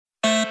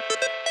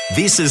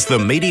This is the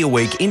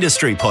Mediaweek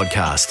Industry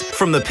Podcast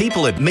from the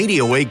people at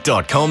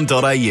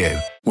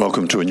mediaweek.com.au.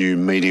 Welcome to a new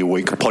Media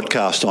Week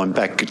podcast. I'm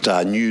back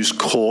at News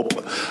Corp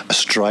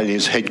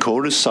Australia's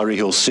headquarters, Surrey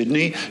Hills,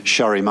 Sydney.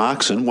 Sharri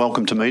Markson,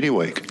 welcome to Media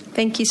Week.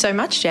 Thank you so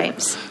much,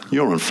 James.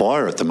 You're on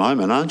fire at the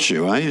moment, aren't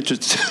you?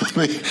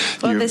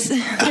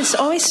 There's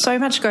always so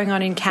much going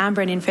on in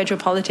Canberra and in federal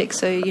politics,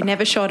 so you're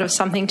never short of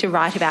something to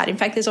write about. In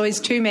fact, there's always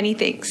too many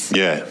things.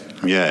 Yeah,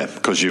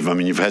 because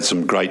you've had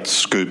some great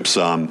scoops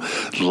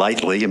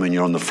lately. I mean,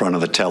 you're on the front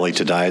of the tally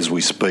today as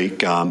we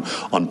speak,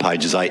 on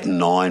pages 8 and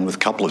 9 with a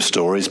couple of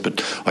stories,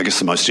 but I guess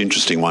the most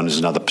interesting one is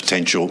another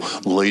potential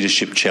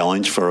leadership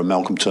challenge for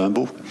Malcolm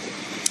Turnbull.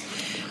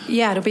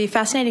 Yeah, it'll be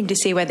fascinating to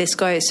see where this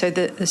goes. So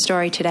the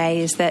story today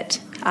is that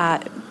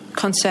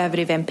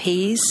Conservative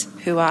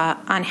MPs who are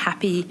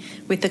unhappy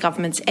with the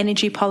government's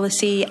energy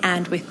policy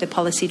and with the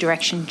policy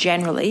direction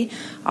generally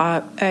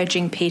are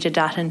urging Peter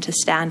Dutton to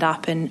stand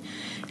up and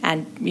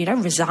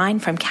resign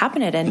from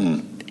cabinet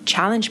and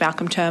challenge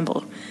Malcolm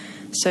Turnbull.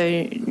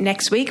 So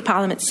next week,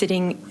 Parliament's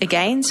sitting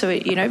again. So,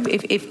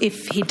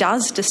 if he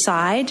does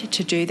decide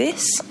to do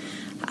this,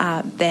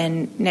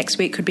 then next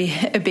week could be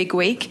a big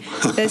week.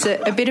 There's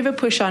a bit of a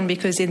push on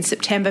because in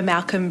September,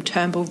 Malcolm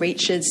Turnbull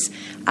reaches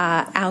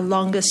our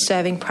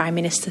longest-serving Prime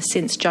Minister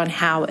since John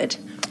Howard.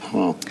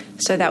 Oh.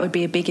 So that would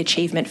be a big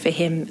achievement for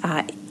him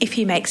if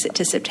he makes it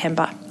to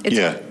September.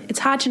 It's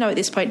hard to know at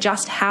this point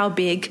just how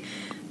big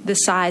the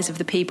size of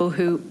the people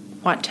who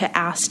want to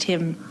oust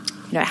him,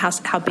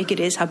 how big it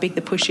is, how big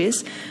the push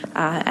is,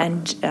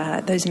 and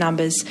those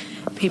numbers,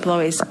 people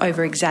always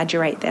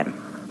over-exaggerate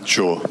them.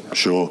 Sure.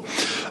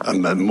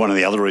 One of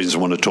the other reasons I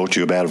want to talk to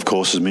you about, of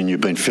course, is you've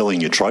been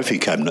filling your trophy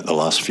cabinet the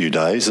last few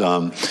days.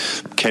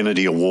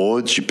 Kennedy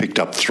Awards, you picked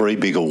up 3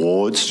 big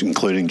awards,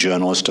 including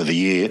Journalist of the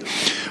Year,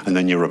 and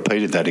then you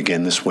repeated that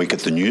again this week at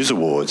the News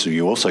Awards.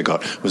 You also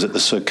got, was it the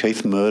Sir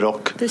Keith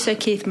Murdoch? The Sir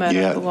Keith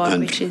Murdoch Award,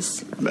 which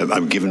is...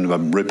 given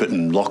Rupert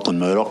and Lachlan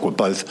Murdoch were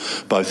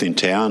both in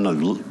town.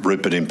 And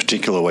Rupert in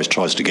particular always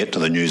tries to get to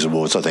the News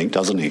Awards, I think,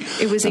 doesn't he?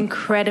 It was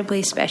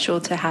incredibly special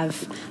to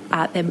have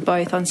them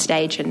both on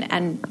stage.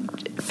 And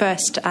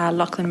first,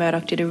 Lachlan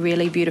Murdoch did a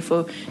really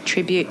beautiful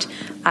tribute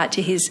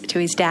to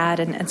his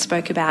dad and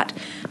spoke about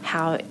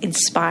how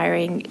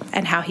inspiring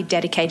and how he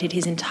dedicated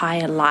his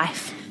entire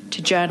life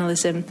to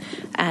journalism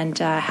and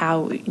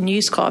how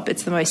News Corp,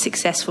 it's the most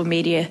successful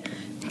media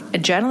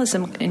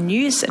journalism and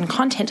news and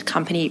content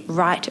company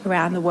right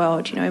around the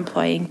world,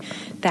 employing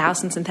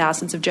thousands and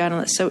thousands of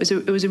journalists. So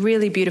it was a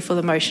really beautiful,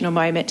 emotional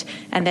moment.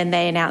 And then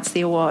they announced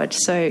the award.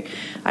 So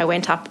I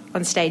went up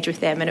on stage with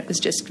them, and it was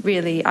just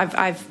really,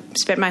 I've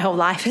spent my whole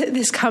life at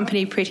this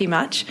company pretty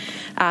much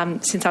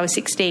since I was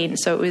 16.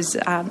 So it was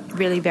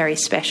really very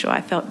special. I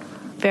felt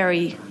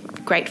very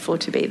grateful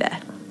to be there.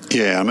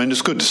 Yeah,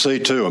 it's good to see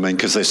too.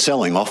 Because they're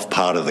selling off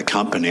part of the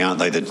company, aren't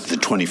they? The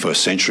 21st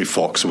Century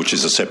Fox, which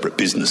is a separate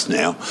business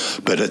now.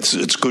 But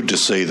it's good to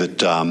see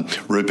that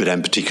Rupert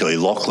and particularly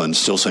Lachlan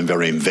still seem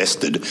very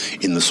invested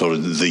in the sort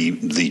of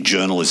the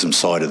journalism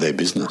side of their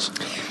business.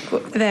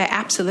 Well, they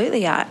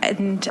absolutely are.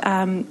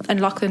 And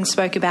Lachlan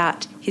spoke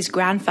about his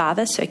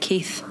grandfather, Sir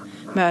Keith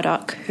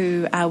Murdoch,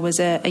 who was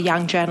a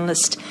young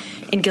journalist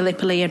in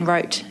Gallipoli and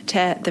wrote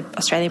to the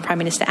Australian Prime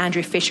Minister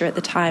Andrew Fisher at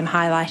the time,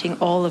 highlighting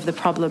all of the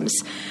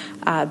problems,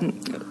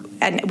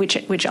 and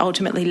which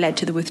ultimately led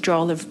to the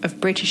withdrawal of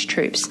British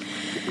troops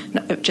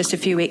just a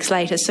few weeks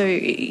later. So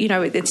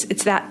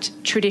it's that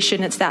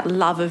tradition, it's that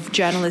love of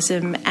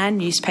journalism and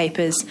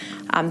newspapers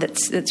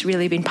that's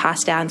really been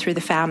passed down through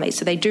the family.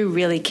 So they do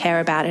really care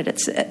about it.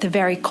 It's at the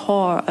very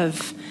core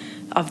of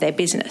their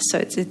business. So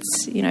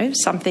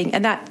it's something,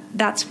 and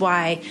that's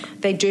why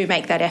they do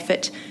make that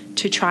effort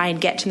to try and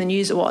get to the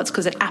News Awards,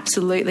 because that's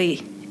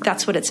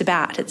what it's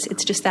about.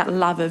 It's just that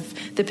love of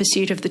the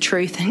pursuit of the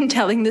truth and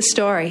telling the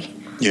story.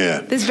 Yeah.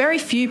 There's very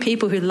few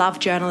people who love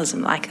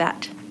journalism like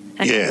that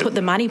and put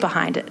the money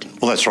behind it.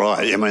 Well, that's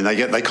right.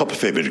 They cop a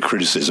fair bit of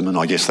criticism, and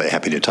I guess they're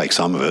happy to take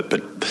some of it,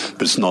 but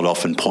it's not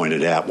often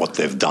pointed out what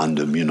they've done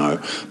to,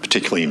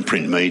 particularly in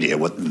print media,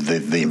 what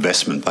the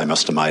investment they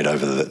must have made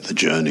over the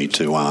journey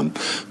to,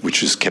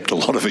 which has kept a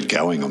lot of it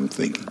going, I'm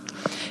thinking.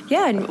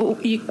 Yeah,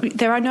 and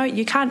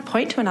you can't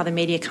point to another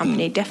media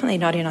company, definitely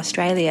not in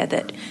Australia,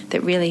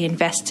 that really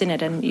invests in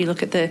it. And you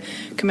look at the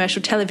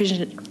commercial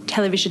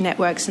television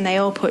networks, and they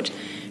all put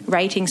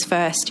ratings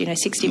first.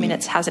 60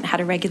 Minutes hasn't had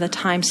a regular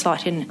time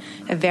slot in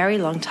a very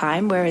long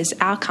time, whereas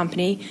our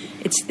company,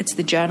 it's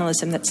the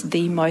journalism that's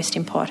the most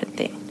important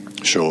thing.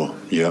 Sure.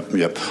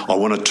 Yep. I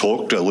want to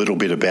talk a little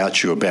bit about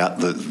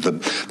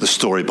the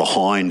story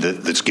behind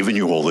that's given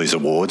you all these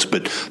awards,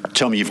 but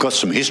tell me, you've got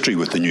some history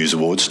with the News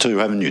Awards too,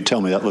 haven't you?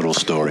 Tell me that little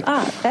story.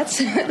 That's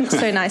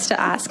so nice to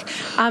ask.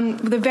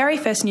 The very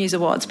first News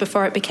Awards,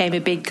 before it became a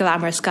big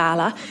glamorous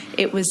gala,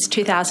 it was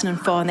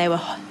 2004, and they were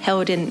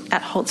held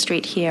at Holt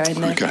Street here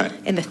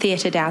in the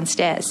theatre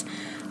downstairs.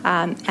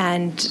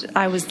 And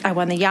I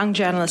won the Young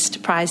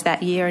Journalist Prize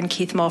that year, and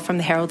Keith Moore from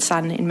the Herald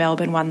Sun in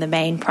Melbourne won the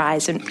main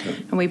prize. And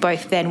we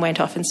both then went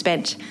off and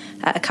spent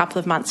a couple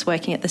of months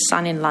working at the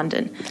Sun in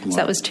London. So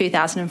that was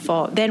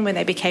 2004. Then when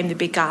they became the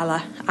big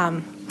gala,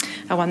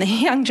 I won the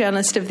Young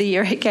Journalist of the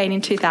Year again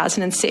in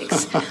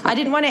 2006. I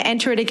didn't want to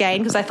enter it again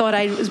because I thought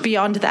I was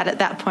beyond that at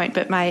that point,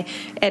 but my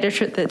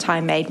editor at the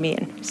time made me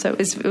in. So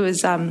it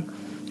was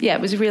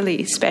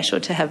really special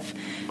to have,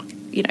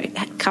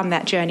 come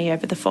that journey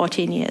over the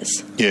 14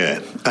 years. Yeah,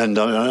 and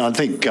I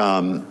think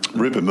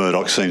Rupert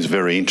Murdoch seems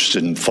very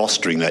interested in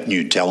fostering that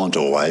new talent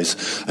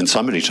always. And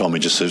somebody told me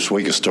just this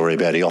week a story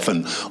about he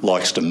often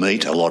likes to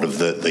meet a lot of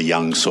the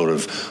young sort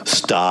of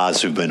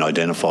stars who've been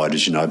identified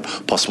as,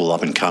 possible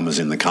up-and-comers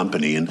in the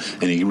company. And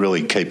he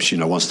really keeps,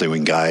 wants to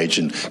engage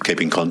and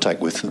keep in contact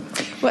with them.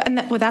 Well,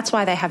 that's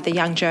why they have the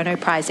Young Journo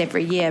Prize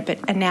every year.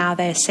 And now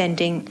they're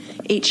sending,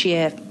 each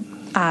year,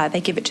 they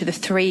give it to the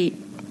 3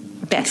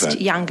 best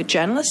young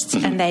journalists,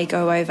 and they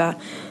go over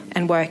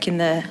and work in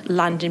the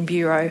London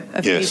Bureau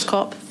of News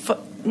Corp.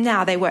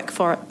 Now they work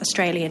for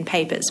Australian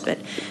papers, but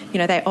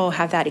they all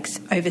have that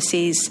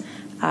overseas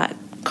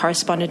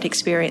correspondent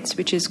experience,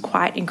 which is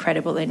quite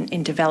incredible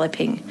in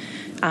developing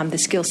the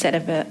skill set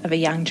of a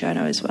young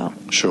journo as well.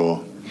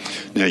 Sure.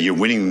 Now, you're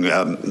winning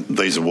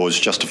these awards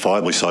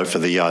justifiably so for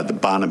the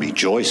Barnaby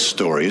Joyce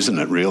story, isn't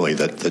it, really?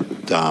 It's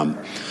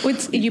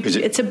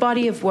a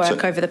body of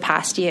work over the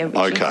past year,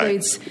 which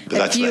includes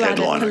a few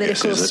other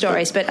political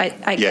stories, but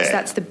I guess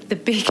that's the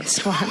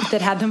biggest one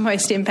that had the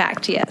most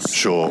impact, yes.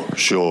 Sure.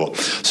 So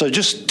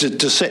just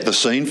to set the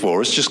scene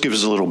for us, just give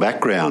us a little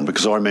background,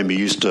 because I remember you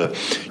used to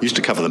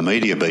cover the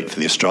media beat for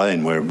The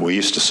Australian, where we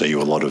used to see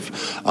you a lot of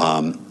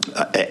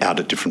out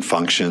at different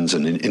functions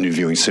and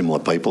interviewing similar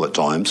people at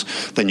times.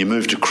 Then you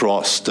moved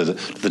across to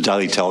the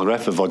Daily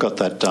Telegraph. Have I got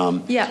that?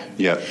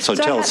 Yeah. So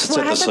tell us,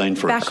 set the scene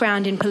for us.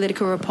 Background in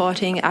political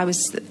reporting. I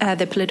was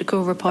the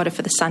political reporter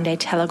for the Sunday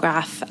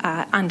Telegraph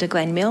under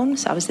Glenn Milne.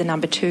 So I was the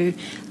number 2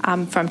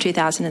 from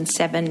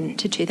 2007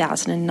 to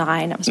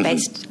 2009. I was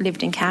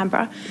lived in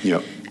Canberra.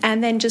 Yep.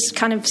 And then just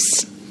kind of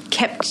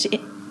kept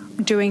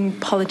doing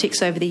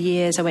politics over the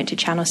years. I went to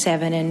Channel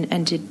 7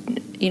 and did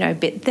a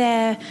bit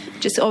there,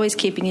 just always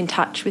keeping in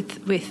touch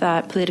with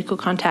political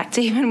contacts,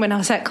 even when I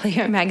was at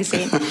Clio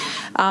magazine.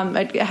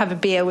 I'd have a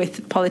beer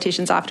with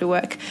politicians after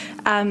work.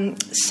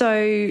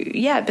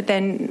 But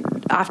then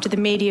after the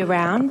media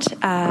round,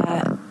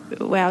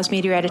 where I was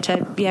media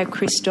editor,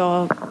 Chris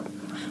Daw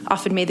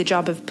offered me the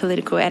job of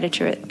political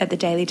editor at the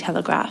Daily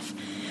Telegraph.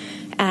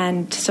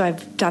 And so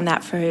I've done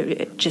that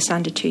for just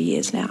under 2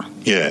 years now.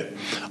 Yeah.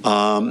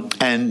 Are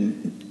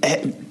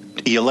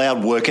you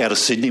allowed work out of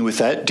Sydney with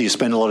that? Do you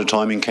spend a lot of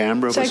time in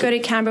Canberra? So I go to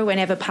Canberra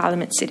whenever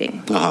Parliament's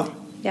sitting. Yeah.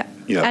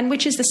 And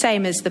which is the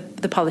same as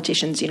the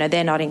politicians.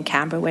 They're not in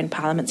Canberra when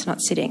Parliament's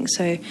not sitting.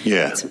 So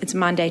it's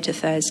Monday to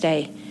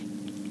Thursday,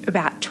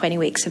 about 20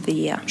 weeks of the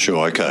year.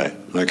 Sure,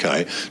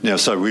 okay. Now,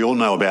 so we all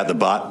know about the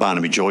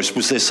Barnaby Joyce.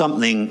 Was there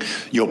something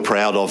you're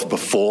proud of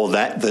before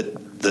that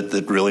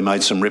really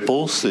made some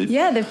ripples?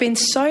 Yeah, there have been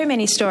so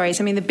many stories.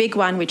 I mean, the big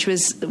one, which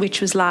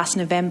was last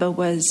November,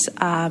 was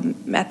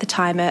at the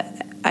time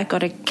I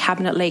got a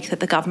cabinet leak that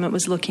the government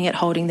was looking at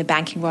holding the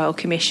Banking Royal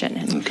Commission.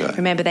 And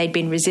remember, they'd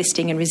been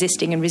resisting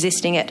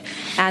it.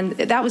 And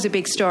that was a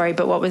big story,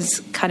 but what was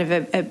kind of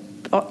a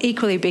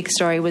equally big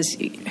story was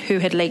who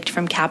had leaked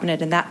from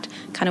cabinet, and that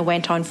kind of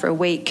went on for a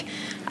week.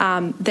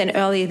 Then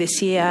earlier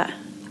this year,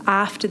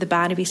 after the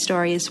Barnaby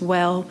story as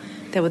well,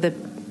 there were the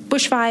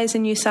bushfires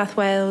in New South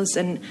Wales,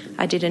 and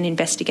I did an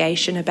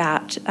investigation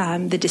about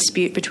the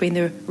dispute between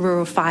the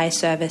Rural Fire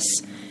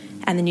Service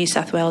and the New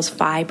South Wales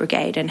Fire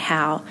Brigade, and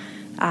how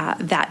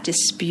that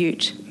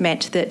dispute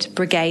meant that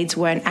brigades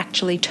weren't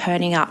actually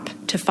turning up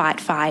to fight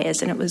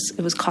fires, and it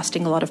was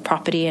costing a lot of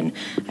property. And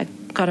I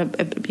got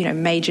a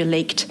major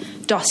leaked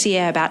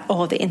dossier about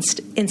all the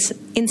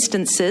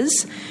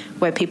instances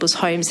where people's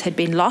homes had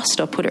been lost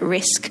or put at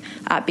risk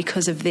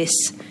because of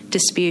this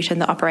dispute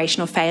and the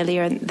operational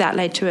failure, and that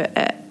led to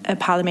a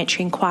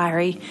parliamentary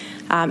inquiry,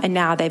 and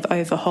now they've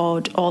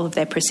overhauled all of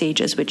their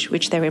procedures,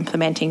 which they're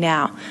implementing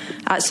now.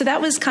 So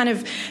that was kind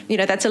of,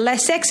 that's a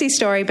less sexy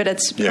story, but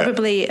it's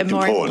probably a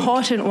more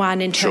important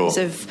one in terms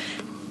of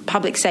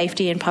public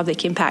safety and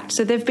public impact.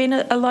 So there've been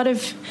a lot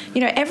of,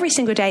 every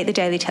single day at the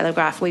Daily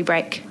Telegraph we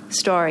break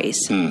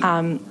stories.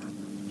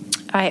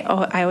 I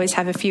always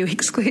have a few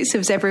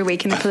exclusives every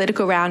week in the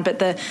political round, but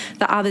the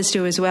others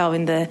do as well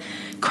in the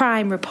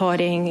crime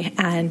reporting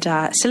and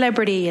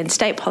celebrity and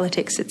state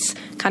politics. It's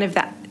kind of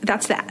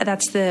that's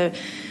the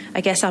I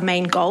guess our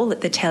main goal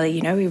at the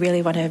Telly. We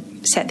really want to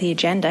set the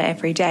agenda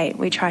every day.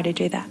 We try to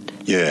do that.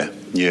 Yeah.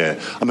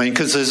 I mean,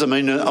 because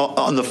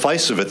on the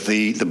face of it,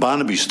 the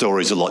Barnaby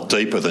story is a lot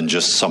deeper than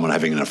just someone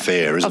having an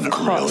affair, isn't it?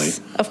 Really?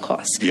 Of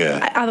course.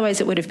 Yeah.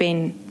 Otherwise, it would have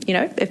been,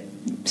 a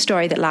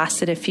story that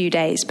lasted a few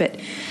days. But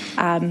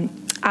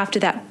after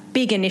that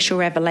big initial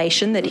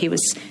revelation that he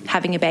was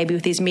having a baby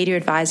with his media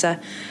advisor,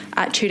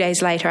 2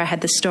 days later, I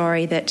had the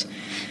story that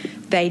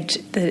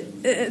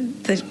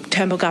the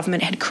Turnbull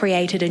government had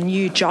created a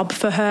new job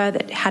for her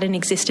that hadn't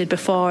existed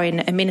before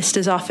in a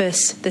minister's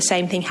office. The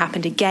same thing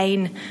happened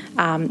again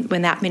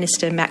when that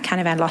minister, Matt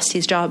Canavan, lost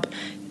his job.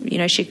 You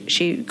know,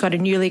 she got a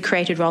newly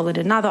created role in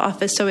another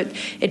office. So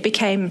it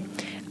became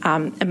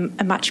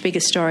a much bigger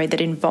story that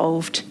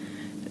involved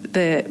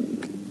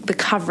the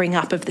covering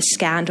up of the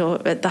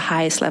scandal at the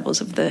highest levels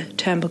of the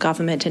Turnbull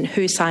government and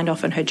who signed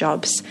off on her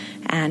jobs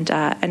and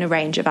a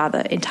range of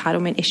other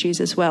entitlement issues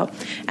as well.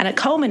 And it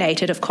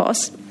culminated, of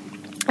course,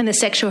 in the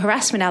sexual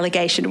harassment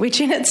allegation, which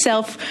in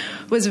itself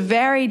was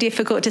very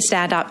difficult to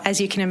stand up,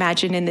 as you can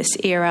imagine, in this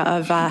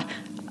era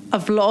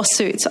of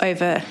lawsuits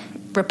over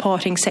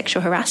reporting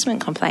sexual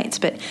harassment complaints.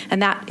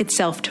 And that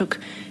itself took,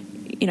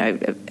 you know,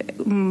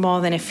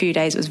 more than a few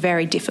days. It was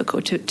very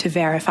difficult to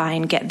verify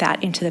and get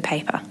that into the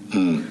paper.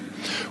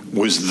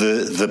 Was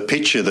the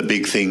picture the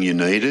big thing you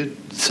needed,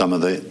 some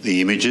of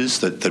the images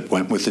that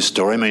went with the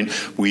story? I mean,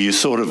 were you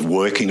sort of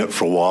working it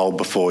for a while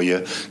before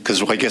you...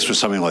 Because I guess with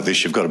something like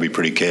this, you've got to be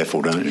pretty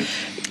careful, don't you?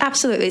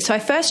 Absolutely. So I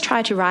first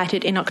tried to write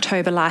it in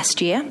October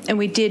last year, and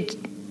we did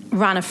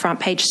run a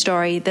front-page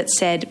story that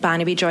said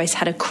Barnaby Joyce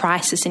had a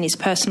crisis in his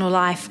personal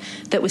life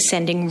that was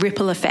sending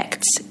ripple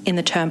effects in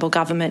the Turnbull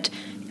government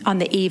on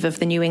the eve of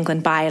the New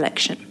England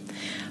by-election.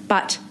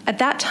 But at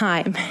that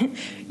time,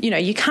 you know,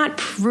 you can't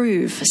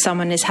prove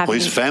someone is having... Well,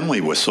 his family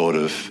were sort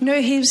of...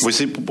 No, he was...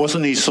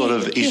 Wasn't he sort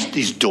of...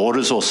 His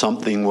daughters or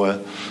something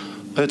were...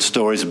 I heard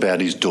stories about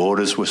his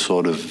daughters were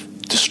sort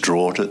of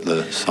distraught at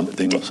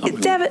something.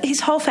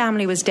 His whole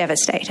family was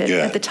devastated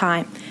at the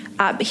time.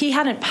 He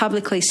hadn't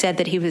publicly said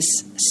that he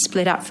was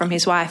split up from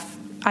his wife.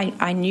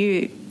 I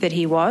knew that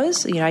he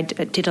was. You know, I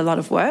did a lot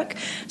of work,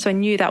 so I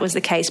knew that was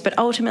the case. But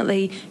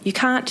ultimately, you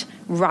can't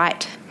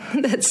write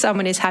that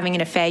someone is having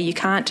an affair. You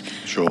can't,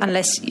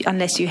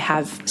 unless you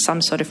have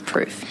some sort of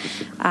proof.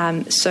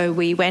 So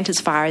we went as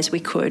far as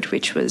we could,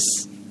 which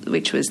was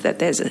that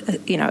there's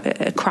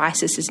a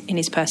crisis in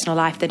his personal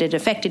life that had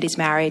affected his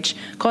marriage,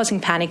 causing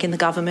panic in the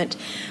government,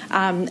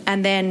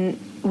 and then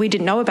we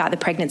didn't know about the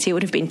pregnancy. It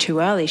would have been too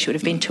early. She would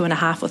have been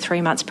 2.5 or 3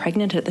 months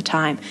pregnant at the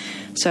time.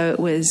 So it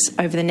was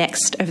over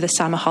the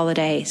summer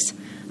holidays,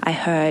 I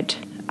heard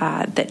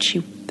that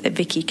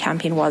Vicky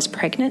Campion was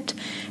pregnant.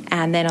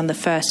 And then on the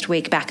first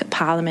week back at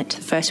Parliament,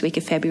 the first week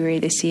of February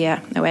this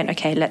year, I went,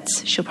 okay,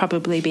 she'll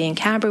probably be in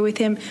Canberra with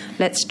him.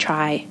 Let's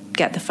try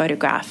get the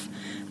photograph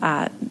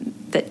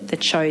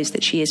that shows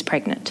that she is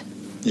pregnant.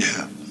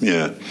 Yeah.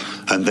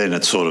 And then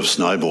it sort of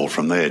snowballed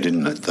from there,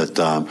 didn't it? That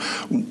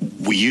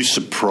were you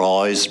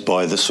surprised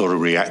by the sort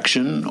of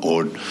reaction,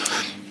 or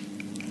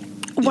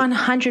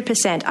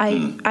 100%?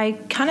 I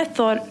kind of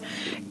thought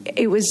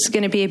it was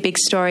going to be a big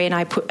story, and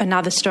I put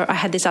another story. I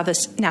had this other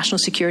national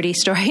security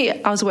story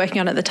I was working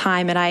on at the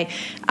time, and I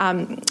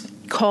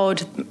called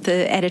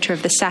the editor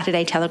of the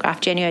Saturday Telegraph,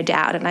 Jenny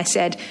O'Dowd, and I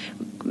said,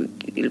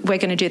 we're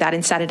going to do that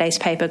in Saturday's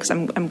paper because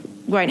I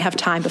won't have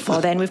time before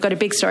then. We've got a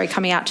big story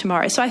coming out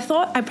tomorrow. So I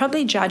thought I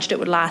probably judged it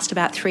would last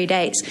about 3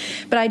 days.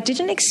 But I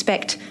didn't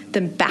expect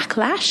the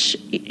backlash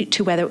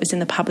to whether it was in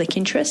the public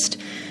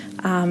interest.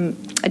 I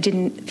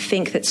didn't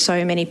think that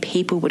so many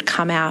people would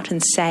come out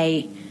and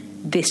say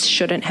this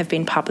shouldn't have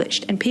been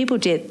published. And people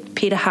did.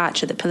 Peter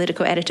Harcher, the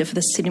political editor for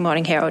the Sydney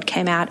Morning Herald,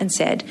 came out and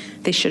said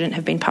this shouldn't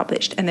have been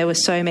published. And there were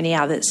so many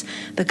others.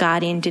 The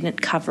Guardian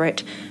didn't cover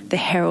it. The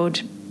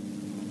Herald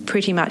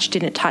pretty much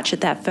didn't touch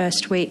it that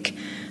first week.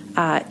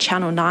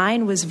 Channel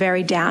 9 was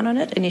very down on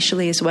it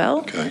initially as well.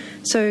 Okay.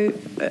 So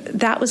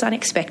that was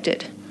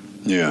unexpected.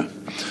 Yeah.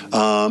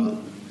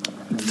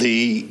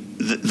 The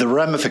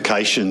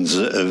ramifications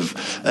of...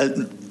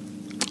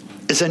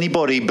 has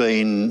anybody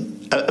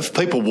been... have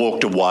people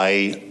walked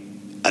away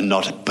and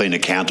not been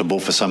accountable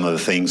for some of the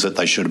things that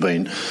they should have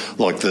been,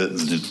 like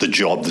the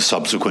job, the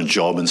subsequent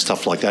job and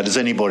stuff like that? Has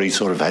anybody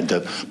sort of had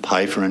to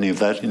pay for any of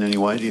that in any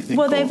way, do you think?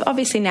 Well, they've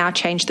obviously now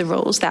changed the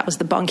rules. That was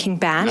the bonking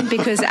ban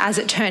because as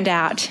it turned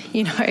out,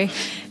 you know,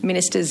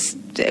 ministers,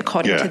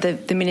 according to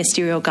the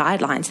ministerial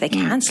guidelines, they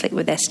can sleep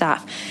with their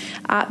staff.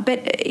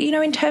 But, you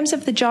know, in terms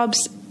of the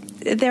jobs,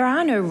 there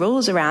are no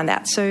rules around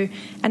that. So,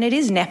 and it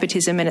is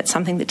nepotism, and it's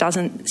something that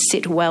doesn't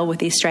sit well with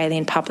the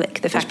Australian public.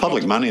 It's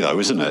public money, though,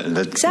 isn't it?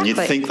 Exactly. You'd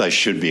think they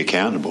should be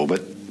accountable,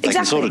 but they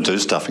can sort of do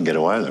stuff and get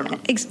away with it,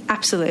 right?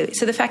 Absolutely.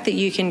 So the fact that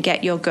you can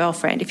get your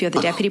girlfriend, if you're the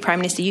Deputy Prime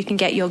Minister, you can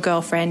get your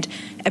girlfriend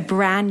a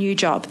brand new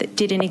job that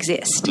didn't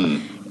exist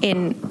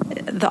in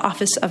the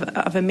office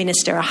of a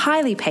minister, a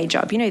highly paid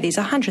job. You know, these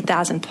are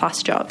 100,000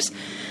 plus jobs.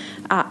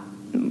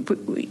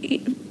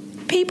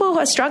 People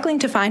are struggling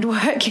to find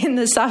work in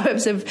the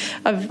suburbs of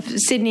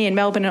Sydney and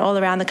Melbourne and all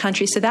around the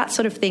country, so that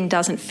sort of thing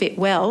doesn't sit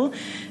well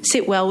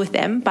with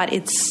them, but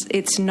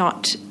it's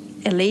not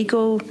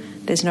illegal.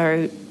 There's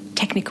no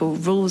technical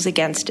rules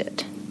against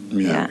it.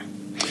 Yeah.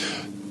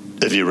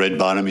 Have you read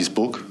Barnaby's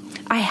book?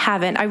 I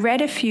haven't. I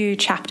read a few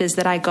chapters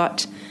that I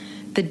got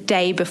the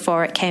day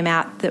before it came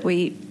out that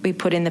we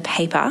put in the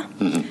paper,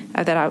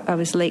 that I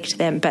was leaked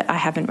them, but I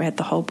haven't read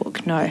the whole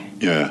book, no.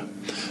 Yeah.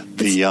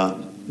 Were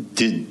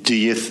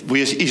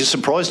you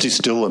surprised he's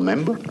still a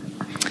member?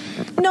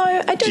 No,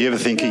 I don't. Do you ever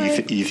think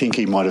you think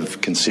he might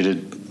have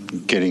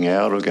considered getting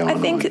out or going on? I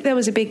think there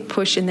was a big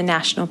push in the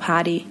National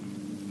Party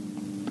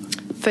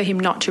for him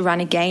not to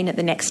run again at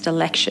the next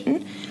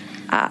election.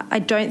 I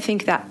don't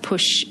think that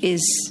push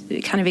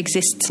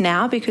exists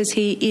now, because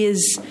he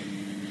is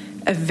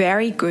a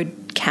very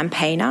good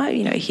campaigner.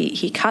 You know,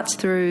 he cuts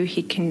through.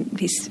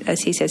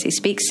 As he says, he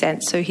speaks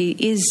sense. So he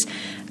is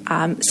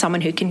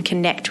someone who can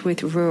connect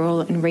with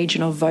rural and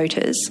regional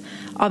voters.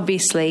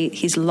 Obviously,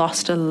 he's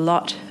lost a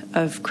lot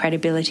of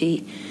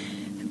credibility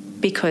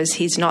because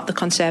he's not the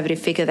Conservative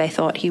figure they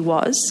thought he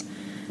was,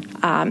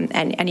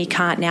 and he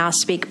can't now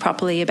speak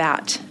properly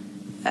about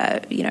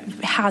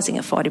housing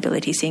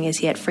affordability, seeing as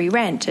he had free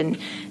rent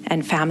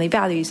and family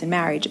values and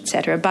marriage,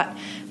 etc. But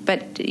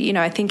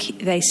I think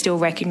they still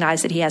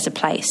recognise that he has a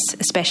place,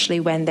 especially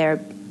when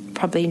they're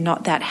probably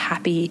not that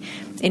happy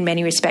in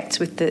many respects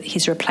with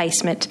his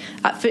replacement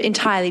for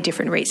entirely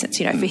different reasons.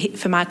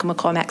 For Michael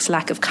McCormack's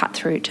lack of cut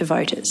through to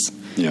voters.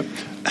 Yeah.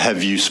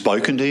 Have you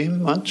spoken to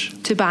him much?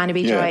 To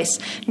Barnaby Joyce?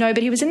 No,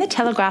 but he was in the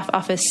Telegraph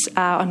office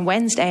on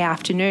Wednesday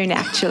afternoon,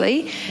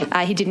 actually.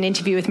 He did an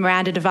interview with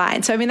Miranda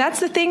Devine. So, I mean, that's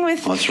the thing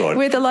with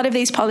a lot of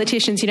these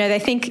politicians. You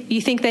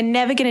think they're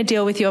never going to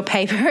deal with your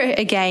paper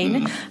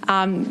again.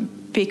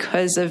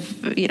 Because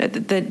of the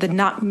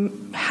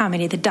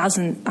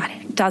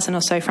dozen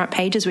or so front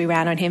pages we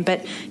ran on him,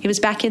 but he was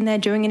back in there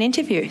doing an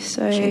interview.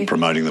 So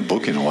promoting the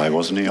book in a way,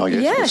 wasn't he? I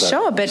guess. Yeah,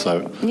 sure, but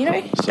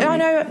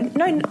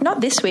no, not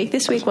this week.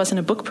 This week wasn't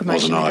a book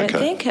promotion. I don't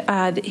think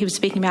he was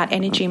speaking about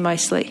energy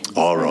mostly.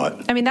 Oh, right.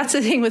 I mean, that's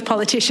the thing with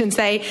politicians.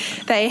 They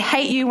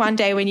hate you one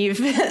day when you've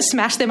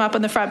smashed them up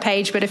on the front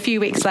page, but a few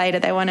weeks later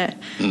they want to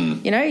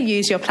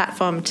use your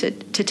platform to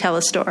tell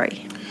a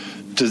story.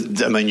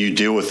 You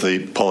deal with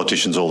the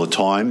politicians all the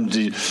time.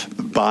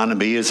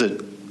 Barnaby, is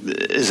it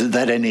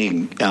that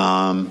any?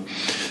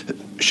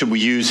 Should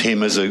we use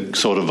him as a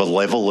sort of a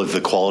level of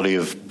the quality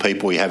of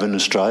people we have in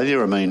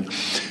Australia? I mean,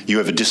 you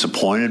ever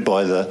disappointed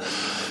by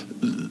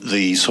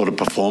the sort of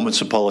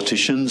performance of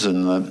politicians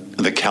and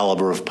the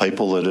calibre of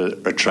people that are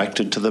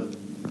attracted to the,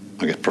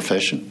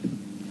 profession?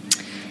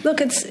 Look,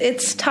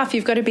 it's tough.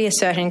 You've got to be a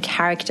certain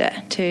character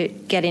to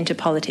get into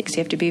politics. You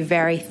have to be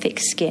very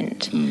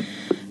thick-skinned.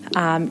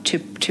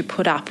 To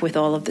put up with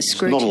all of the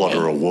scrutiny. Not a lot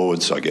of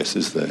rewards, I guess,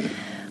 is there?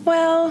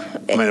 Well,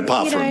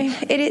 apart from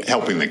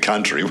helping the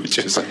country, which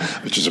is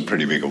a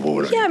pretty big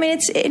award. Yeah, I mean,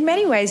 it's in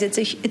many ways it's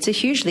a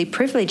hugely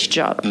privileged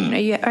job.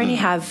 You only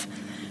have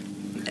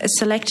a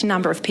select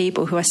number of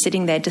people who are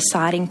sitting there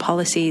deciding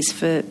policies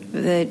for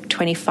the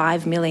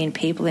 25 million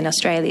people in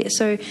Australia.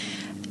 So,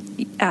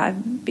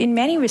 in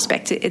many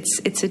respects,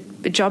 it's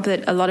a job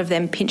that a lot of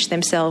them pinch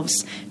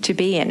themselves to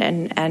be in,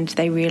 and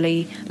they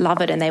really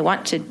love it and they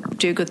want to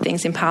do good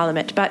things in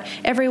Parliament. But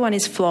everyone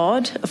is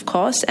flawed, of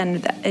course,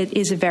 and it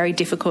is a very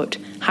difficult,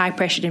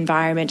 high-pressured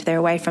environment. They're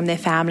away from their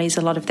families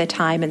a lot of their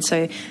time, and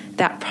so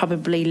that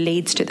probably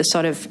leads to the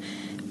sort of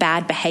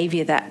bad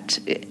behaviour that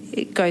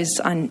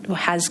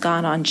has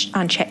gone on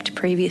unchecked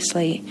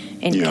previously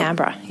in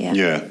Canberra.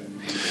 Yeah.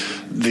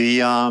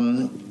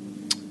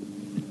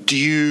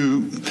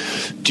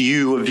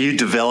 Have you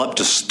developed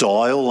a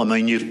style? I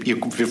mean, you're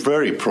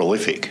very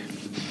prolific.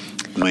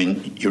 I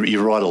mean,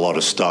 you write a lot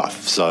of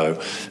stuff. So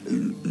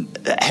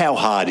how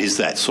hard is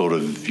that sort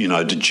of,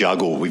 to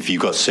juggle if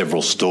you've got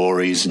several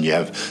stories and you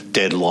have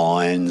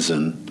deadlines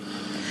and...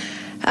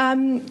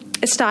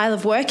 A style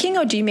of working,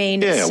 or do you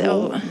mean...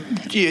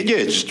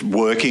 just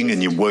working,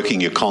 and you're working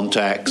your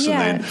contacts, and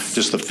then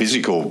just the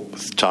physical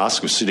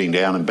task of sitting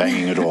down and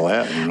banging it all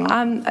out.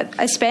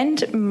 I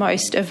spend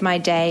most of my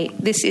day...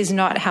 This is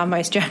not how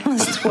most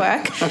journalists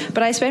work,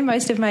 but I spend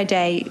most of my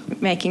day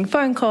making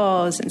phone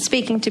calls and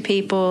speaking to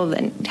people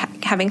and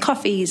having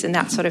coffees and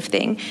that sort of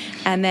thing.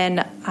 And then,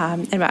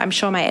 and I'm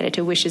sure my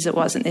editor wishes it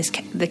wasn't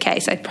the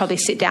case. I'd probably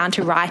sit down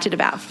to write at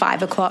about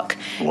 5 o'clock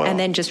and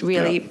then just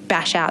really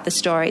bash out the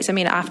stories. I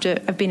mean, after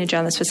I've been a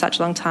journalist for such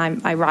a long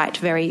time, I write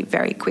very,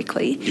 very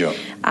quickly.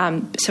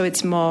 So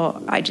it's more,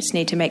 I just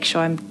need to make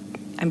sure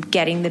I'm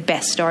getting the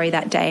best story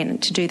that day, and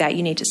to do that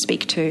you need to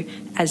speak to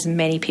as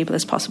many people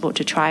as possible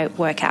to try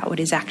work out what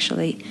is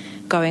actually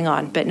going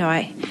on. But no,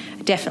 I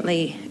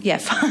definitely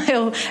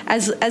file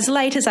as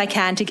late as I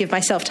can to give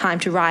myself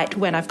time to write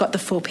when I've got the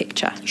full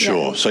picture.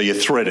 Sure. So you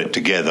thread it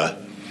together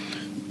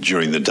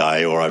during the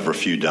day or over a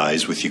few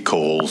days with your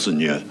calls and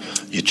your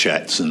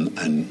chats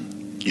and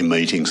your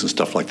meetings and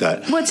stuff like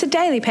that. Well, it's a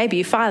daily paper.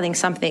 You're filing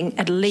something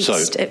at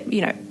least.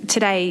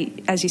 Today,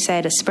 as you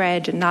said, a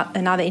spread,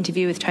 another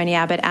interview with Tony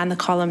Abbott, and the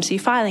column. So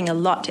you're filing a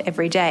lot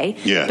every day.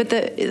 Yeah.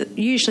 But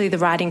usually the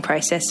writing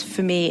process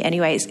for me,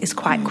 anyways, is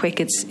quite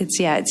quick. It's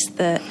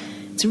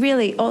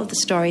really all of the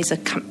stories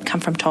come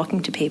from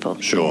talking to people.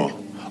 Sure.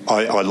 Yeah.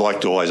 I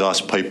like to always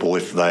ask people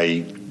if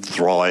they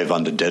thrive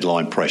under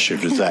deadline pressure.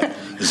 Is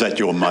that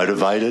your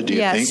motivator, do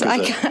you think?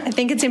 Yes, I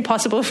think it's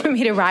impossible for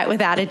me to write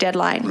without a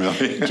deadline.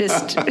 Really?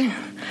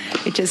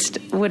 It just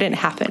wouldn't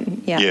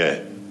happen.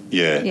 Yeah.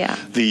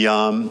 Do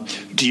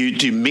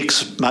you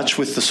mix much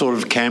with the sort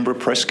of Canberra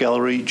Press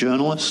Gallery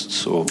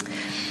journalists? Or?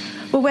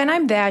 Well, when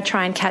I'm there, I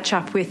try and catch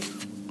up with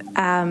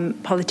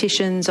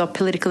politicians or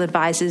political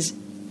advisors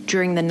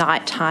during the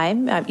night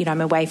time.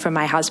 I'm away from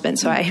my husband,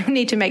 so I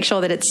need to make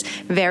sure that it's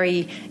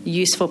very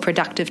useful,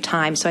 productive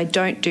time. So I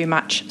don't do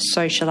much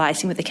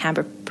socialising with the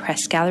Canberra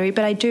Press Gallery,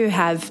 but I do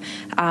have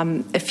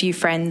a few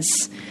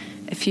friends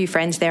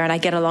there, and I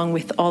get along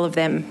with all of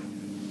them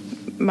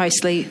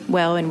mostly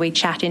well, and we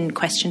chat in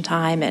question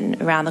time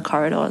and around the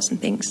corridors and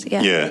things.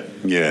 Yeah.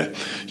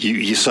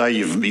 You say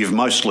you've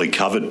mostly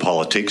covered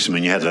politics. I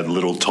mean, you had that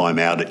little time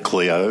out at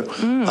Clio.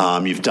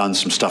 You've done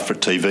some stuff for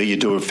TV. You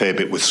do a fair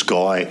bit with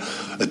Sky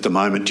at the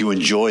moment. Do you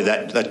enjoy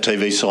that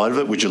TV side of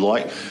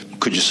it?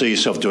 Could you see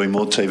yourself doing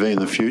more TV in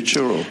the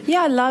future? Or?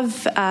 Yeah,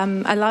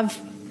 I love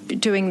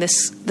doing the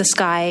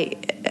Sky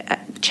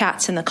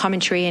chats and the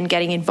commentary and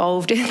getting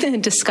involved in the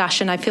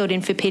discussion. I filled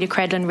in for Peter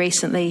Credlin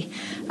recently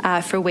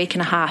for a week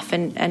and a half,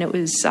 and it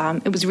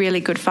was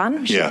really good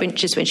fun.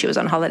 Just when she was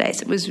on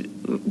holidays, it was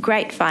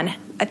great fun.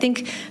 I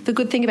think the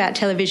good thing about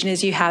television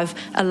is you have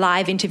a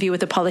live interview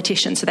with a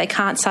politician, so they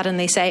can't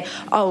suddenly say,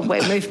 "Oh,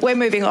 we're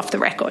moving off the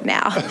record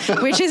now,"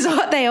 which is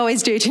what they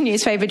always do to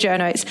newspaper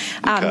journos.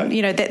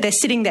 They're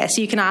sitting there,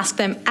 so you can ask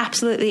them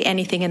absolutely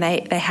anything, and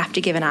they have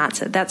to give an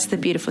answer. That's the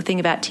beautiful thing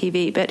about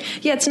TV. But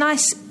yeah, it's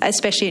nice,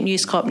 especially at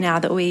News Corp now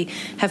that we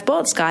have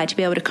bought Sky, to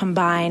be able to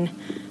combine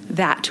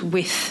that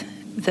with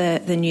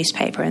the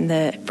newspaper and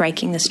the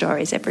breaking the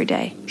stories every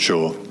day.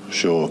 Sure.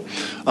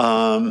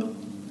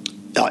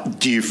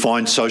 Do you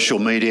find social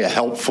media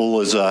helpful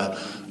as a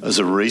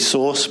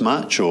resource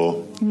much,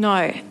 or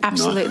no?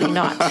 Absolutely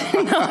not.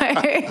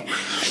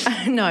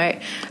 No. I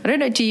don't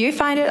know. Do you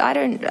find it? I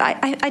don't.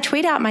 I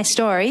tweet out my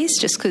stories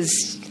just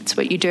because it's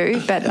what you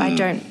do, but I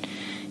don't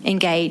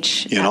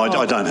engage.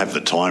 I don't have the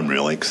time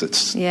really,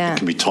 because it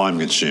can be time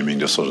consuming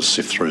to sort of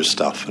sift through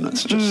stuff, and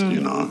it's just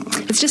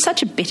it's just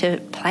such a bitter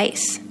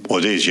place. Well,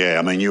 it is, yeah.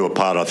 I mean, you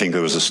were I think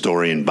there was a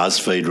story in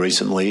BuzzFeed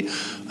recently,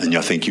 and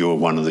I think you were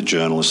one of the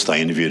journalists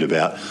they interviewed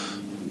about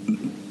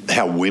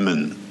how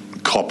women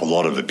cop a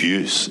lot of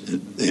abuse,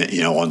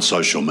 on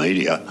social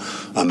media.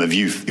 Have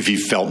you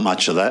felt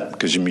much of that?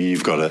 Because you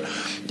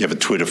have a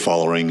Twitter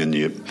following, and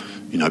you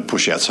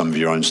push out some of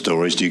your own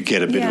stories. Do you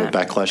get a bit of a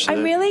backlash there?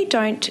 I really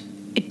don't.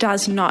 It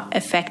does not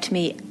affect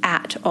me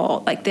at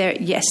all. Like there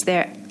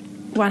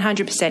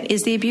 100%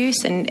 is the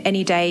abuse, and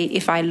any day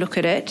if I look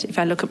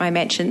at my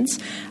mentions,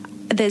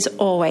 there's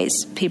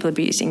always people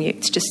abusing you.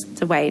 It's just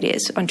the way it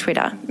is on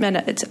Twitter,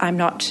 and I'm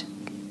not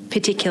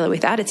particular with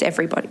that. It's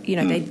everybody.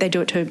 They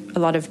do it to a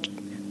lot of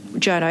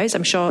journos.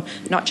 I'm sure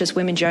not just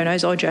women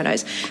journos or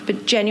journos,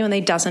 but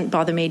genuinely doesn't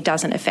bother me,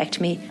 doesn't affect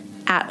me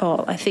at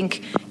all. I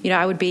think,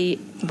 I would be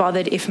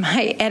bothered if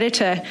my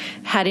editor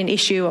had an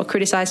issue or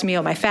criticised me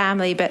or my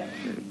family, but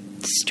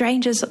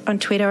strangers on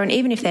Twitter, and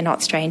even if they're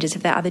not strangers,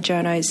 if they're other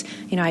journos,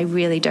 I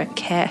really don't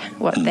care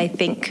what they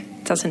think.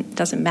 It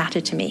doesn't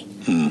matter to me.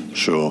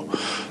 Sure.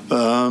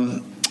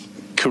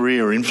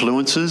 Career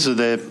influences, are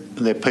there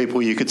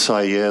people you could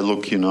say, yeah,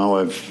 look,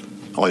 I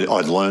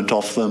learnt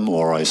off them,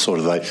 or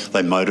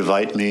they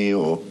motivate me,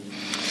 or...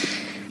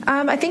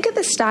 I think at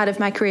the start of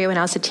my career when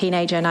I was a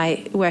teenager and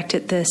I worked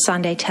at the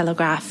Sunday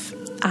Telegraph,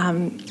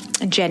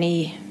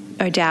 Jenny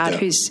O'Dowd,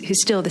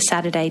 who's still the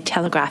Saturday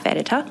Telegraph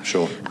editor.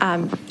 Sure.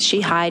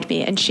 She hired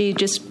me, and she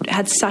just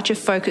had such a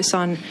focus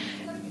on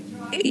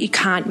you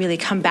can't really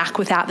come back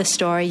without the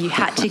story. You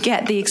had to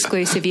get the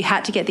exclusive. You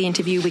had to get the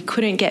interview. We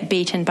couldn't get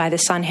beaten by the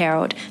Sun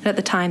Herald. And at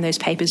the time, those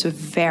papers were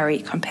very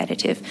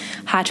competitive.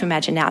 Hard to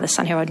imagine now. The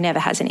Sun Herald never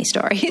has any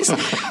stories.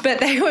 But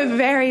they were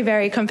very,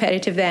 very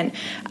competitive then.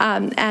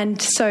 And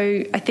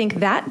so I think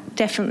that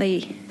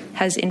definitely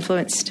has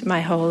influenced my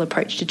whole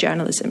approach to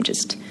journalism.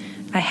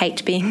 I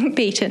hate being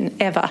beaten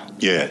ever.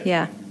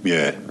 Yeah.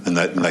 And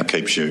that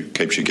keeps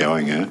you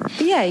going, yeah?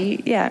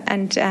 Yeah.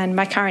 And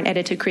my current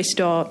editor, Chris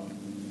Dorr,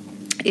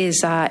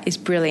 is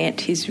brilliant.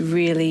 He's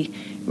really,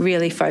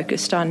 really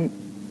focused on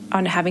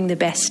having the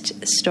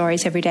best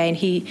stories every day, and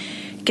he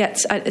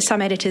gets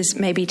some editors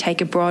maybe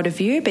take a broader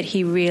view, but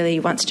he really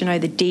wants to know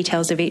the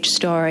details of each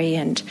story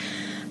and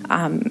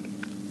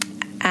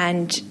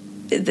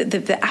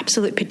the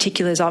absolute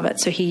particulars of it.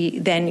 So he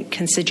then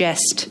can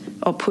suggest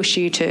or push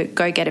you to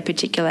go get a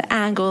particular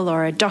angle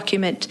or a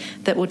document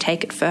that will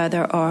take it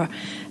further, or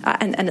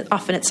and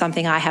often it's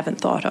something I haven't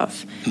thought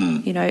of,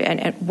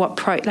 and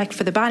what like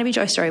for the Barnaby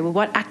Joyce story, well,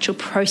 what actual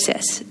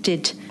process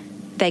did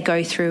they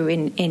go through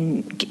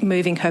in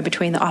moving her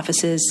between the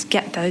offices,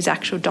 get those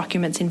actual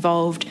documents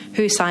involved,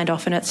 who signed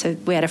off on it. So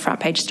we had a front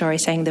page story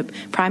saying the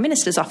Prime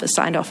Minister's office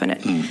signed off on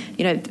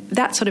it.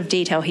 That sort of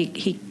detail,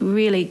 he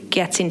really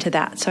gets into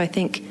that. So I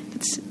think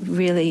it's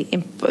really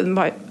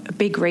a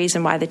big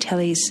reason why the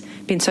telly's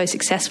been so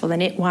successful,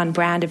 and it won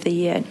Brand of the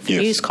Year for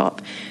News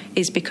Corp,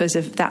 is because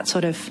of that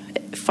sort of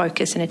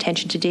focus and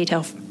attention to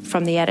detail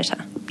from the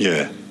editor.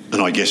 Yeah.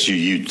 And I guess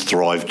you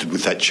thrived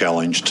with that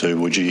challenge too,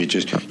 would you?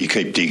 You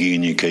keep digging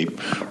and you keep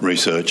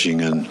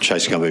researching and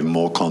chasing up even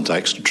more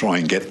contacts to try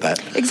and get that.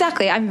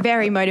 Exactly. I'm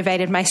very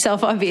motivated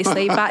myself,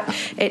 obviously, but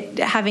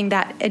having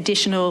that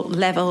additional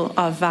level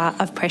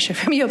of pressure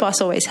from your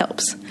boss always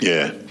helps.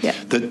 Yeah.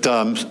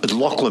 That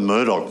Lachlan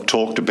Murdoch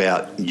talked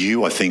about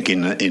you, I think,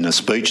 in a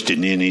speech,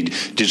 didn't he?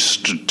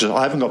 And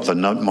I haven't got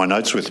my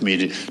notes with me.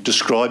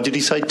 Did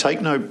he say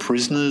take no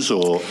prisoners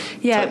or?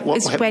 Yeah. What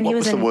was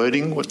the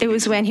wording? It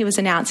was when he was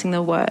announcing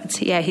the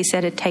words. Yeah, he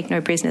said a take no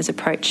prisoners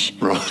approach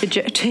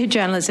to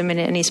journalism,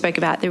 and he spoke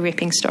about the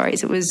ripping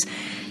stories. It was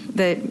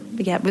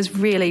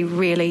really,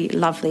 really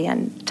lovely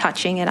and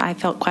touching, and I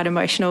felt quite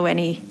emotional when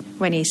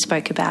he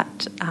spoke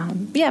about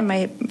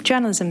my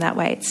journalism that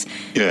way. It's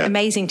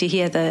amazing to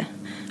hear the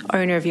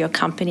owner of your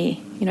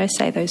company,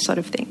 say those sort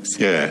of things.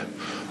 Yeah,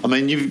 I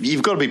mean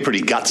you've got to be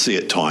pretty gutsy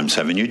at times,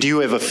 haven't you? Do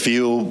you ever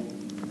feel?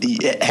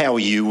 How are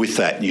you with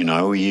that?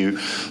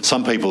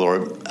 Some people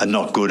are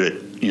not good at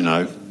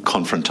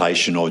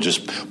confrontation or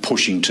just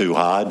pushing too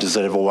hard. Does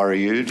that ever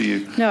worry you? Do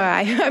you? No,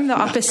 I'm the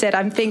opposite.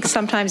 I think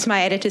sometimes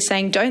my editor's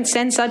saying, don't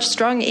send such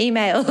strong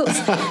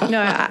emails.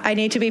 No, I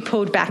need to be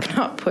pulled back,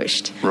 not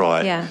pushed.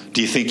 Right. Yeah.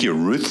 Do you think you're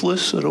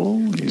ruthless at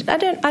all? I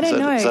don't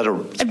know.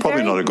 It's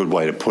probably not a good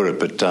way to put it,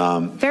 but...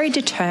 very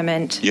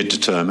determined. You're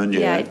determined,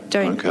 yeah. I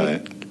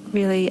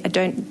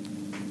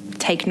don't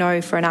take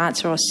no for an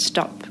answer or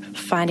stop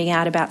finding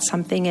out about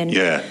something. And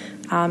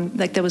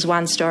there was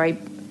one story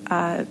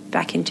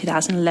back in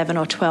 2011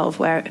 or 12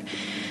 where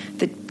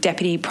the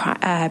Deputy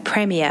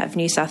Premier of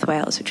New South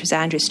Wales, which was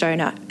Andrew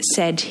Stoner,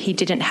 said he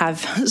didn't have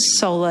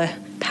solar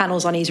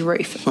panels on his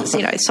roof.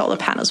 Solar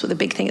panels were the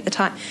big thing at the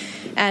time.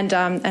 And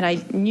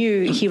I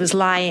knew he was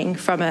lying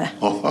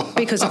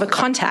because of a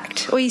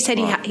contact. Or he said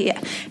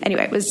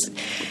Anyway, it was...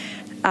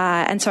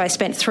 and so I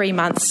spent 3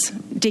 months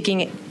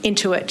digging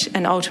into it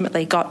and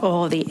ultimately got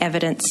all the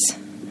evidence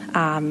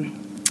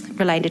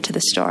related to the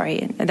story,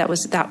 and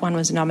that one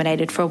was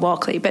nominated for a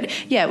Walkley. But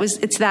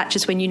it's that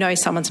just when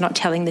someone's not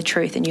telling the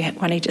truth and you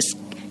want to just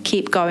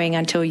keep going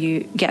until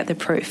you get the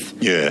proof.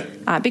 Yeah.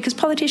 Because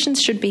politicians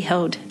should be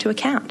held to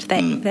account.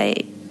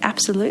 They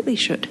absolutely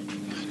should.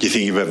 Do you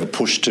think you've ever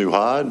pushed too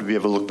hard? Have you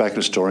ever looked back at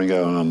a story and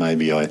go, oh,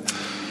 maybe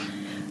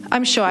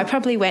I'm sure I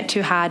probably went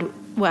too hard.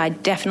 Well, I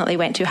definitely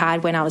went too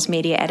hard when I was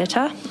media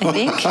editor, I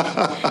think.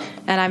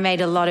 And I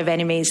made a lot of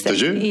enemies. Did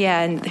you?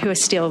 Yeah, and who are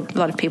still, a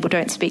lot of people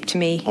don't speak to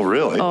me. Oh,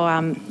 really?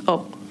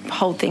 Or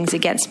hold things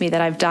against me that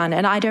I've done.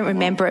 And I don't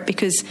remember it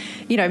because,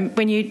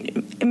 when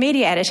you're a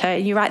media editor,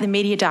 you write the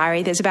media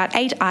diary, there's about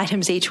 8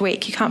 items each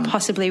week. You can't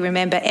possibly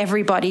remember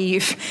everybody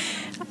you've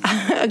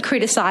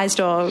criticised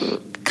or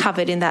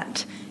covered in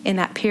that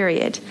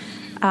period.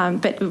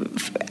 But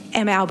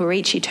Emma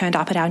Alberici turned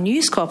up at our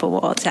News Corp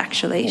Awards,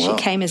 actually. Oh, wow.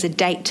 She came as a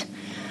date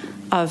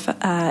of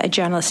a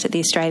journalist at The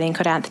Australian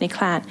called Anthony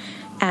Clant.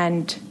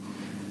 And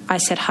I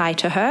said hi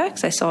to her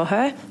because I saw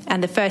her.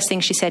 And the first thing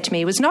she said to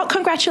me was not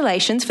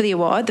congratulations for the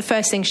award. The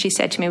first thing she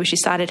said to me was she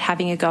started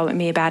having a go at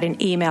me about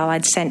an email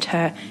I'd sent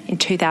her in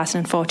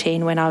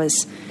 2014 when I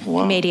was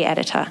media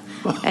editor.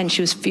 And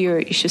she was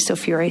still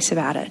furious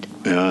about it.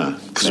 Yeah,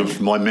 because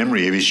my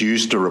memory is you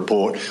used to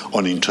report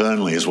on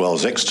internally as well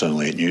as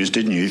externally at News,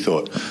 didn't you? You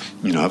thought,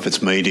 if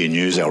it's media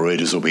news, our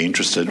readers will be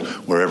interested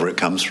wherever it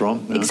comes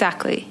from.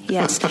 Exactly,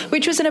 yes.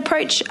 Which was an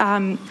approach...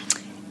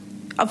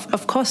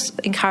 Of course,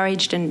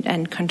 encouraged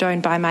and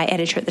condoned by my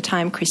editor at the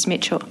time, Chris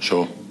Mitchell.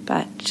 Sure.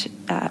 But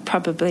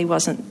probably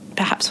wasn't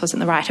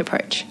the right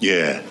approach.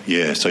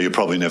 Yeah. So you'll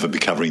probably never be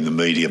covering the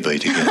media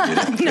beat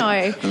again. No.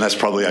 And that's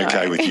probably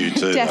okay with you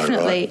too.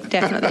 Definitely, though, right?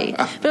 Definitely.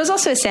 But it was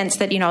also a sense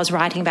that, I was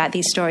writing about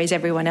these stories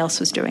everyone else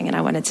was doing and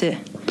I wanted to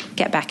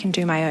get back and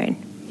do my own.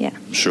 Yeah.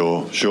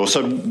 Sure.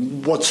 So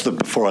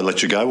before I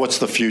let you go, what's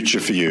the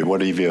future for you?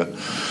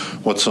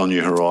 What's on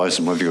your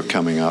horizon? What have you got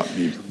coming up?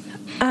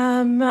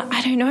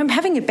 I don't know. I'm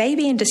having a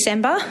baby in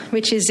December,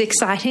 which is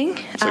exciting.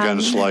 Is it going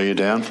to slow you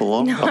down for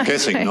long? No, I'm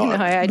guessing not.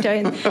 No, I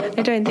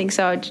don't think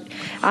so.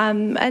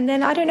 And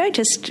then I don't know.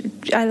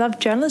 I love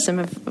journalism.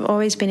 I've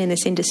always been in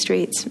this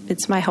industry.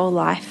 It's my whole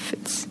life.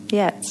 It's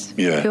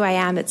who I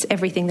am. It's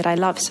everything that I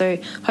love. So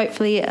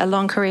hopefully a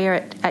long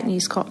career at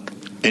News Corp.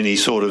 Any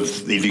sort of?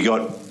 Have you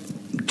got?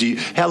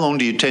 How long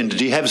do you tend to?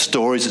 Do you have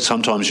stories that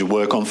sometimes you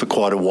work on for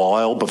quite a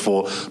while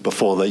before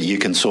that you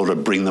can sort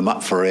of bring them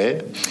up for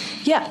air?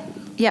 Yeah.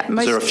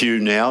 Is there a few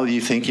now you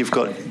think you've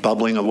got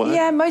bubbling away?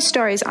 Yeah, most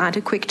stories aren't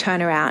a quick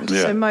turnaround.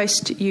 Yeah. So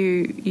most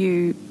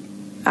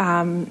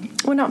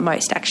not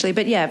most actually,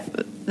 but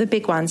the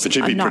big ones. But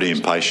you'd be pretty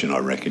impatient, I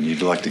reckon.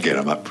 You'd like to get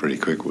them up pretty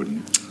quick,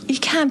 wouldn't you? You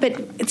can, but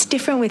it's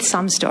different with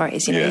some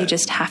stories. You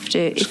just have to.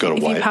 If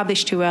you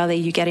publish too early,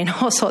 you get in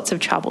all sorts of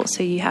trouble.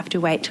 So you have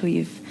to wait till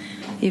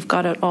you've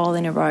got it all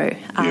in a row.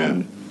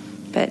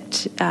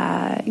 But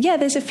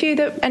there's a few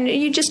that, and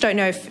you just don't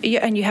know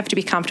and you have to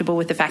be comfortable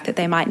with the fact that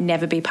they might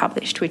never be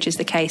published, which is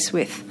the case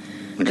with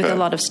a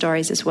lot of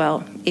stories as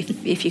well,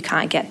 if you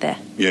can't get there.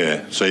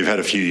 Yeah, so you've had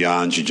a few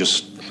yarns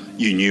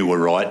you knew were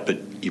right, but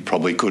you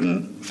probably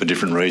couldn't, for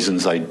different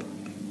reasons, they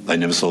they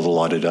never saw the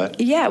light of day?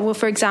 Yeah, well,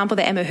 for example,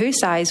 the Emma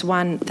Husai is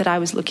one that I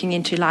was looking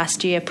into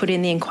last year, put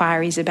in the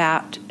inquiries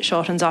about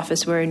Shorten's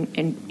office were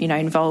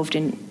involved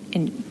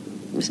in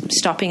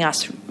stopping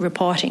us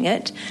reporting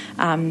it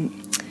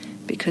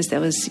because there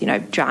was,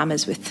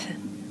 dramas with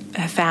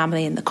her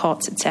family and the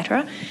courts,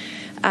 etc.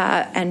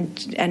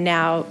 And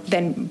now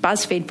then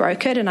BuzzFeed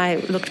broke it, and I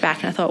looked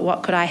back and I thought,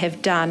 what could I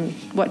have done?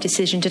 What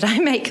decision did I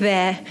make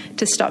there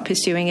to stop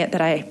pursuing it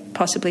that I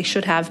possibly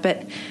should have?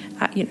 But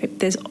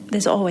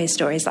there's always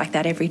stories like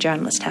that. Every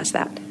journalist has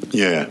that.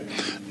 Yeah.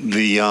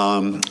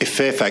 If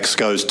Fairfax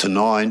goes to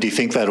 9, do you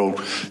think that'll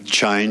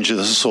change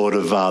the sort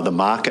of the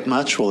market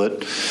much?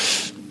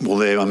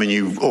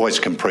 You always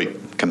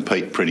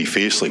compete pretty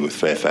fiercely with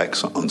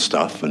Fairfax on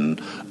stuff, and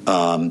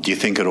do you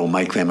think it'll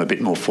make them a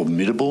bit more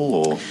formidable?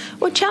 Or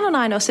well, Channel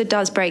 9 also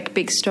does break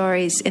big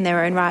stories in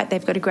their own right.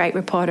 They've got a great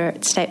reporter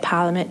at State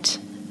Parliament,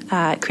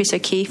 Chris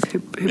O'Keefe, who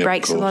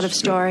breaks a lot of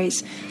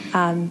stories.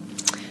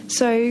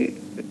 So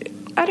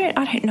I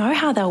don't know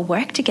how they'll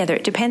work together.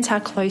 It depends how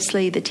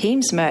closely the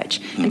teams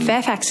merge. And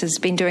Fairfax has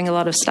been doing a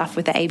lot of stuff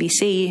with the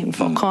ABC and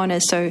Four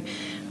Corners, so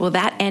will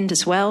that end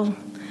as well?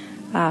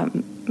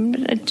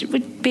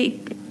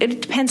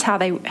 It depends how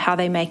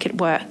they make it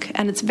work,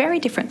 and it's very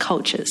different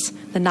cultures.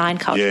 The 9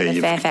 culture and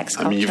the Fairfax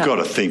culture. You've got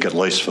to think, at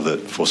least for the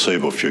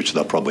foreseeable future,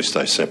 they'll probably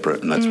stay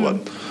separate, and that's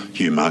what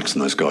Hugh Marks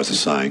and those guys are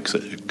saying. Cause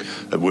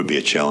it would be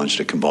a challenge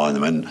to combine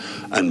them,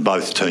 and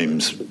both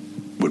teams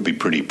would be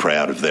pretty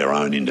proud of their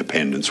own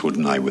independence,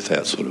 wouldn't they,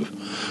 without sort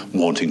of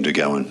wanting to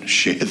go and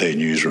share their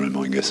newsroom,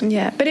 I guess.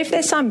 Yeah, but if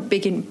there's some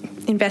big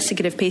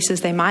investigative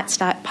pieces, they might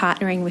start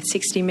partnering with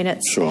 60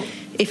 Minutes. Sure.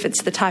 If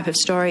it's the type of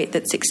story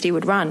that 60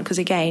 would run, because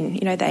again,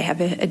 they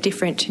have a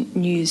different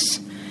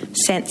news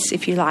sense,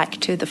 if you like,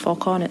 to the Four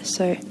Corners.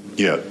 So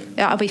yeah,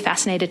 I'll be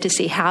fascinated to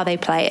see how they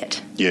play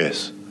it.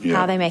 Yes. Yeah.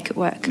 How they make it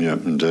work. Yeah,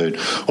 indeed.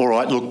 All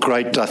right, look,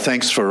 great.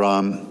 Thanks for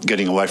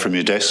getting away from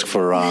your desk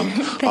for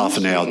half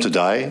an hour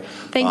today.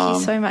 Thank you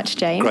so much,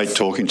 James. Great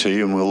talking to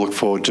you, and we'll look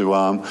forward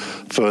to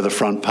further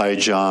front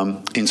page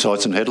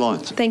insights and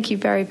headlines. Thank you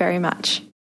very, very much.